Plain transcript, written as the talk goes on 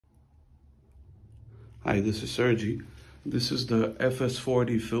Hi, this is Serge. This is the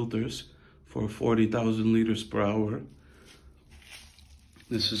FS40 filters for 40,000 liters per hour.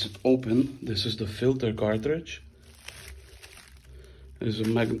 This is open. This is the filter cartridge. There's a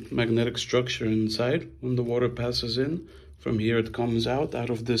magnetic structure inside. When the water passes in, from here it comes out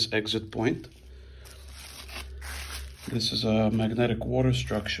of this exit point. This is a magnetic water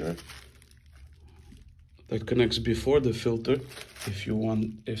structure that connects before the filter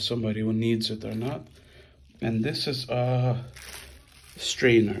if somebody needs it or not. And this is a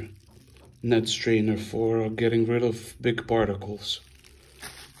strainer, net strainer for getting rid of big particles.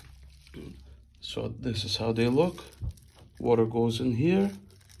 So this is how they look. Water goes in here,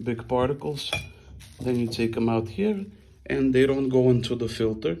 big particles, then you take them out here, and they don't go into the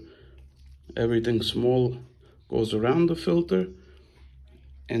filter. Everything small goes around the filter,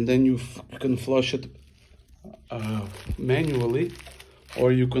 and then you can flush it manually,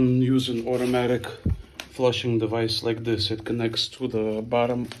 or you can use an automatic flushing device like this. It connects to the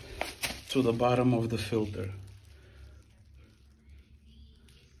bottom of the filter.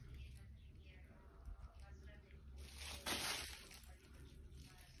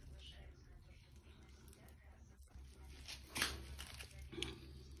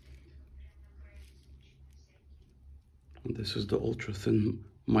 And this is the ultra thin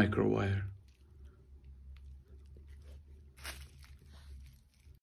micro wire.